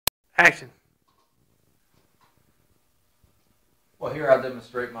Action. Well, here I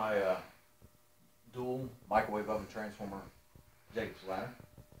demonstrate my dual microwave oven transformer Jacob's ladder.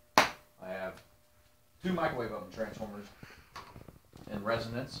 I have two microwave oven transformers in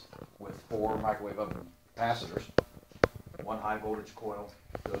resonance with 4 microwave oven capacitors. One high voltage coil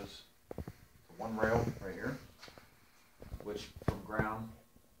goes to one rail right here, which from ground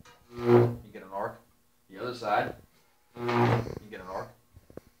you get an arc. The other side you get an arc.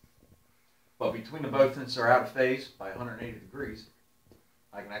 But between the both, since they're out of phase by 180 degrees,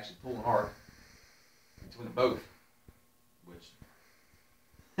 I can actually pull an arc between the both, which,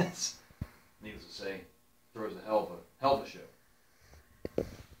 needless to say, throws a hell of a show.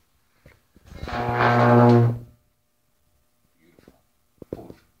 Beautiful. Pull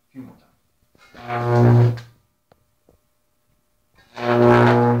it a few more times.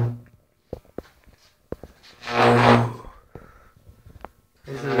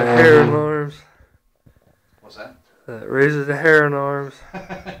 These are the hair on arms. What's that? That raises the hair on arms. You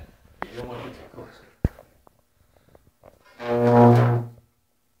don't want to get too close.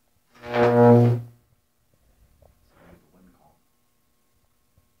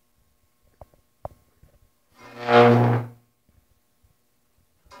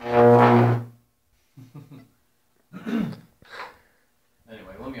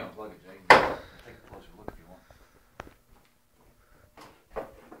 Anyway, let me unplug it, Jake. Take a closer look if you want.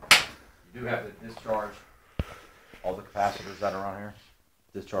 You do have to discharge all the capacitors that are on here.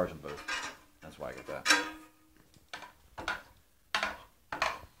 Discharge them both. That's why I get that.